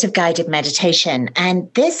a bit of guided meditation.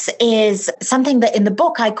 And this is something that in the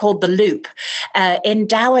book I called the loop. In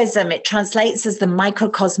Taoism, it translates as the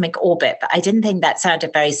microcosmic orbit, but I didn't think that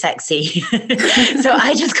sounded very sexy. So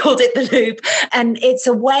I just called it the loop. And it's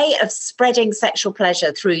a way of spreading sexual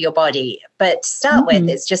pleasure through your body. But to start with,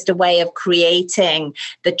 it's just a way of creating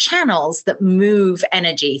the channels that move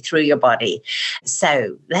energy through your body.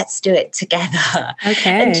 So let's do it together.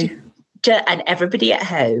 Okay. And everybody at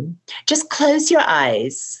home, just close your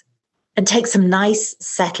eyes and take some nice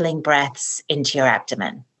settling breaths into your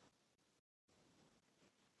abdomen.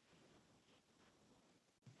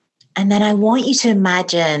 And then I want you to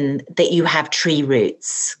imagine that you have tree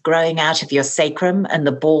roots growing out of your sacrum and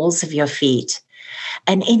the balls of your feet.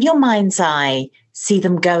 And in your mind's eye, see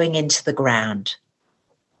them going into the ground.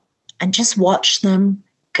 And just watch them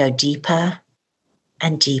go deeper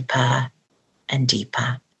and deeper and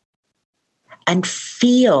deeper. And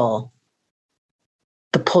feel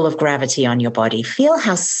the pull of gravity on your body. Feel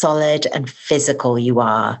how solid and physical you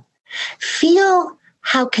are. Feel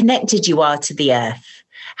how connected you are to the earth,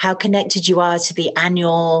 how connected you are to the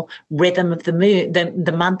annual rhythm of the moon,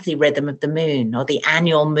 the monthly rhythm of the moon, or the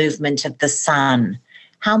annual movement of the sun,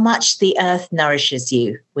 how much the earth nourishes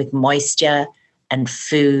you with moisture and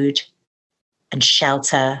food and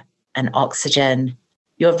shelter and oxygen.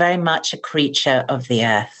 You're very much a creature of the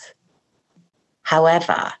earth.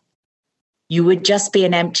 However, you would just be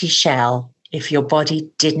an empty shell if your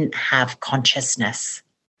body didn't have consciousness.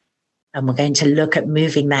 And we're going to look at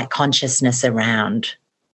moving that consciousness around.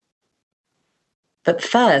 But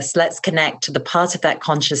first, let's connect to the part of that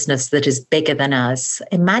consciousness that is bigger than us.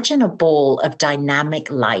 Imagine a ball of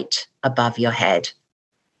dynamic light above your head.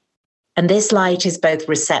 And this light is both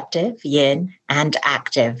receptive, yin, and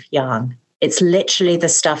active, yang. It's literally the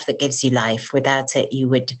stuff that gives you life. Without it, you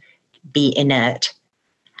would be inert.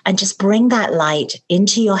 And just bring that light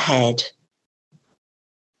into your head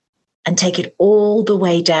and take it all the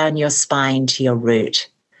way down your spine to your root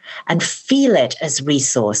and feel it as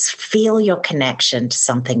resource. Feel your connection to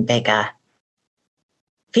something bigger.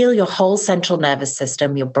 Feel your whole central nervous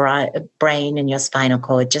system, your brain and your spinal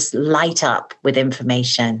cord just light up with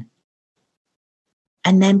information.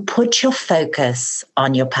 And then put your focus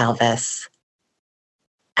on your pelvis.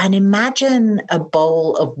 And imagine a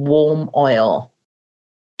bowl of warm oil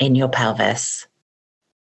in your pelvis.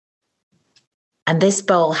 And this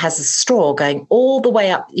bowl has a straw going all the way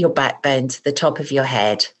up your backbone to the top of your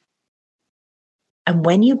head. And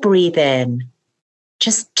when you breathe in,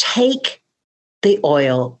 just take the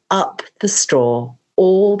oil up the straw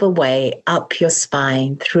all the way up your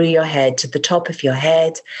spine, through your head to the top of your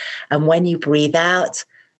head. And when you breathe out,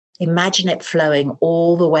 imagine it flowing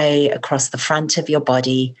all the way across the front of your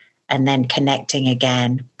body and then connecting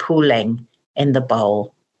again, pooling in the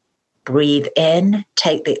bowl. Breathe in,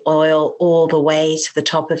 take the oil all the way to the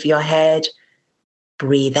top of your head.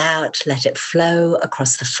 Breathe out, let it flow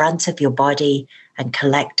across the front of your body and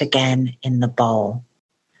collect again in the bowl.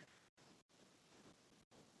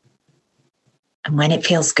 And when it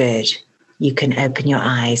feels good, you can open your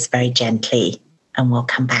eyes very gently and we'll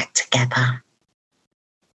come back together.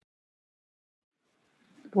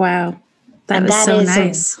 Wow. That was so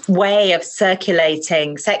nice. A way of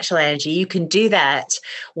circulating sexual energy. You can do that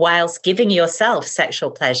whilst giving yourself sexual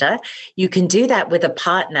pleasure. You can do that with a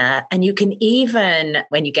partner. And you can even,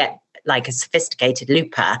 when you get like a sophisticated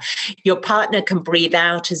looper, your partner can breathe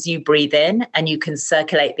out as you breathe in, and you can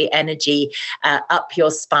circulate the energy up your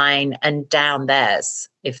spine and down theirs,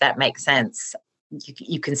 if that makes sense.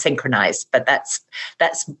 You can synchronize, but that's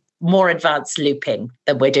more advanced looping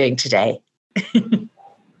than we're doing today.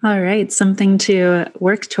 All right. Something to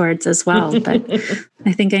work towards as well. But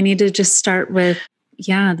I think I need to just start with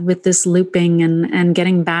this looping and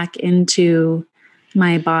getting back into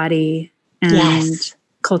my body and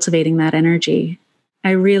cultivating that energy.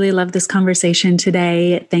 I really love this conversation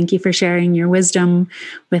today. Thank you for sharing your wisdom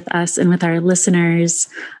with us and with our listeners.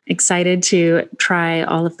 Excited to try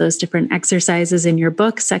all of those different exercises in your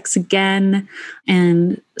book, Sex Again,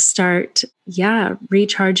 and start,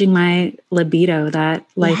 recharging my libido, that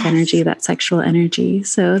life energy, that sexual energy.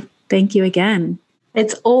 So thank you again.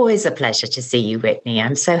 It's always a pleasure to see you, Whitney.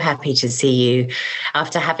 I'm so happy to see you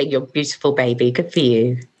after having your beautiful baby. Good for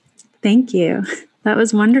you. Thank you. That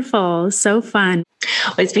was wonderful. So fun.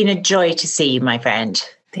 Well, it's been a joy to see you, my friend.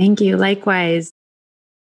 Thank you. Likewise.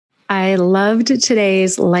 I loved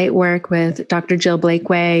today's light work with Dr. Jill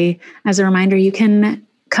Blakeway. As a reminder, you can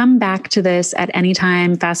come back to this at any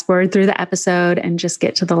time, fast forward through the episode and just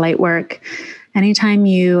get to the light work. Anytime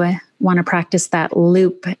you want to practice that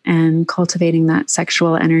loop and cultivating that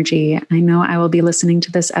sexual energy, I know I will be listening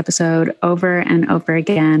to this episode over and over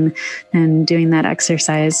again and doing that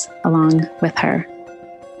exercise along with her.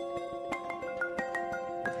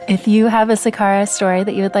 If you have a Sakara story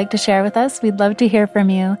that you would like to share with us, we'd love to hear from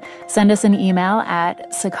you. Send us an email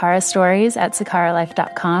at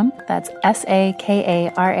sakarastories@sakaralife.com. That's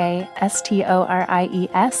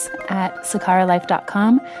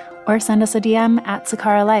SAKARASTORIES@sakaralife.com, or send us a DM at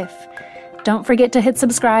Sakara Life. Don't forget to hit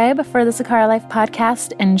subscribe for the Sakara Life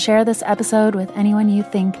podcast and share this episode with anyone you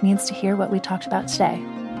think needs to hear what we talked about today.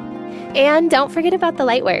 And don't forget about the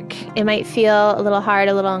light work. It might feel a little hard,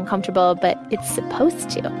 a little uncomfortable, but it's supposed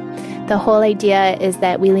to. The whole idea is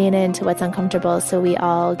that we lean into what's uncomfortable so we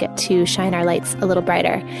all get to shine our lights a little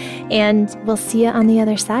brighter. And we'll see you on the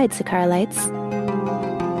other side, Sakara Lights.